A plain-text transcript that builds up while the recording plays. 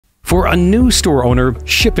For a new store owner,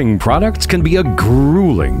 shipping products can be a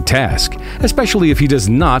grueling task, especially if he does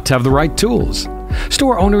not have the right tools.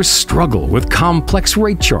 Store owners struggle with complex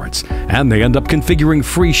rate charts, and they end up configuring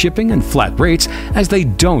free shipping and flat rates as they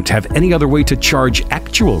don't have any other way to charge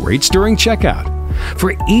actual rates during checkout.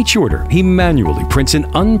 For each order, he manually prints an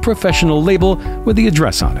unprofessional label with the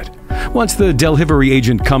address on it. Once the delivery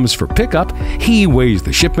agent comes for pickup, he weighs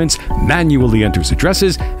the shipments, manually enters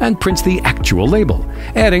addresses, and prints the actual label,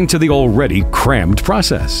 adding to the already crammed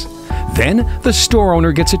process. Then, the store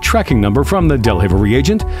owner gets a tracking number from the delivery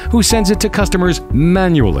agent, who sends it to customers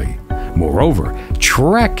manually. Moreover,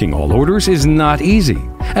 tracking all orders is not easy,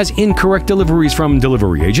 as incorrect deliveries from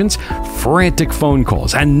delivery agents, frantic phone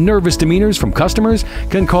calls, and nervous demeanors from customers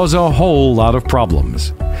can cause a whole lot of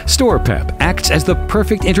problems. StorePep acts as the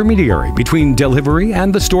perfect intermediary between delivery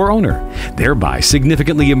and the store owner, thereby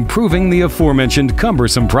significantly improving the aforementioned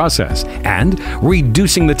cumbersome process and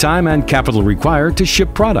reducing the time and capital required to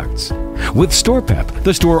ship products. With StorePep,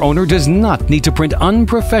 the store owner does not need to print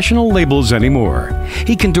unprofessional labels anymore.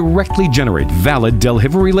 He can directly generate valid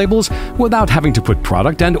delivery labels without having to put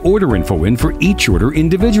product and order info in for each order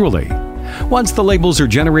individually. Once the labels are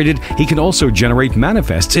generated, he can also generate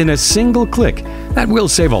manifests in a single click. That will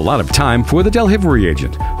save a lot of time for the delivery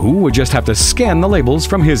agent, who would just have to scan the labels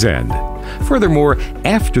from his end. Furthermore,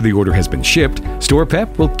 after the order has been shipped,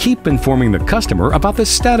 StorePep will keep informing the customer about the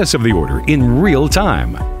status of the order in real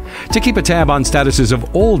time. To keep a tab on statuses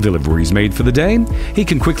of all deliveries made for the day, he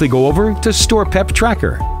can quickly go over to StorePep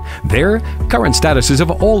Tracker. There, current statuses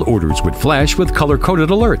of all orders would flash with color-coded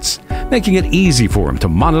alerts, making it easy for him to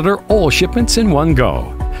monitor all shipments in one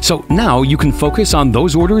go. So now you can focus on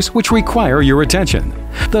those orders which require your attention.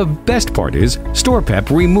 The best part is,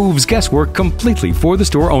 StorePep removes guesswork completely for the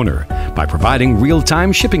store owner by providing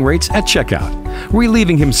real-time shipping rates at checkout,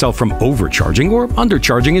 relieving himself from overcharging or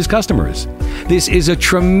undercharging his customers. This is a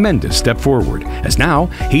tremendous step forward, as now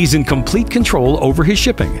he's in complete control over his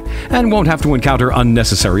shipping and won't have to encounter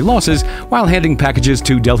unnecessary losses while handing packages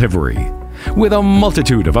to delivery. With a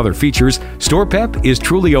multitude of other features, StorePep is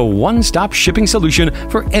truly a one-stop shipping solution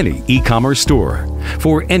for any e-commerce store.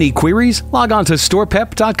 For any queries, log on to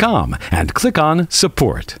storepep.com and click on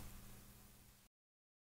Support.